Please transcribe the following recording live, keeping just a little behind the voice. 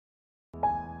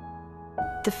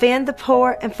Defend the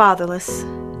poor and fatherless.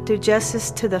 Do justice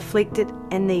to the afflicted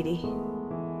and needy.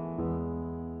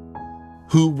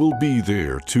 Who will be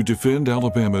there to defend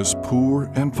Alabama's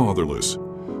poor and fatherless?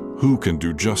 Who can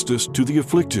do justice to the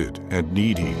afflicted and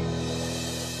needy?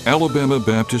 Alabama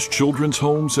Baptist Children's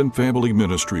Homes and Family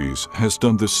Ministries has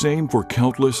done the same for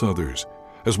countless others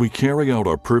as we carry out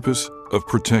our purpose of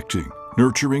protecting,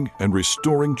 nurturing, and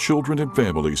restoring children and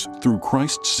families through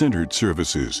Christ-centered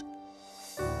services.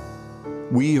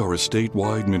 We are a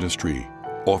statewide ministry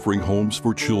offering homes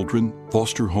for children,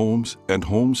 foster homes, and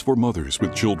homes for mothers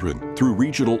with children through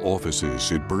regional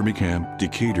offices in Birmingham,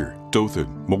 Decatur,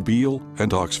 Dothan, Mobile,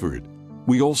 and Oxford.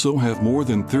 We also have more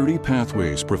than 30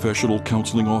 Pathways professional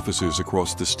counseling offices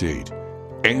across the state,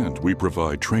 and we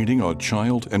provide training on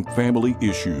child and family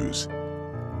issues.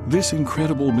 This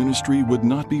incredible ministry would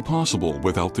not be possible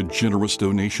without the generous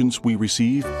donations we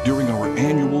receive during our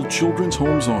annual Children's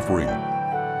Homes offering.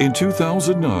 In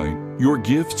 2009, your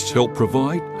gifts helped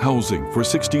provide housing for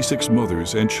 66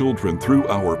 mothers and children through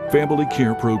our Family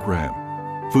Care Program,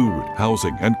 food,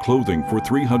 housing, and clothing for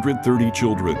 330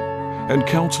 children, and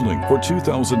counseling for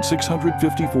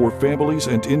 2,654 families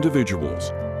and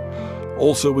individuals.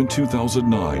 Also in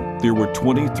 2009, there were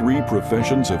 23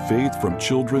 professions of faith from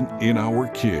children in our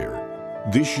care.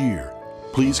 This year,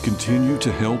 please continue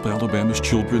to help Alabama's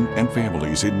children and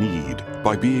families in need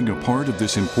by being a part of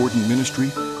this important ministry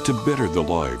to better the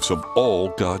lives of all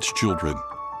God's children.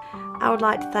 I would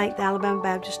like to thank the Alabama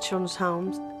Baptist Children's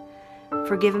Homes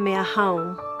for giving me a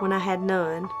home when I had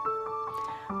none.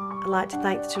 I'd like to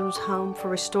thank the Children's Home for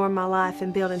restoring my life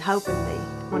and building hope in me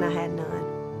when I had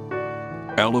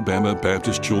none. Alabama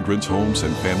Baptist Children's Homes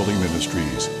and Family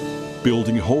Ministries,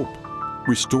 building hope,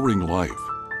 restoring life.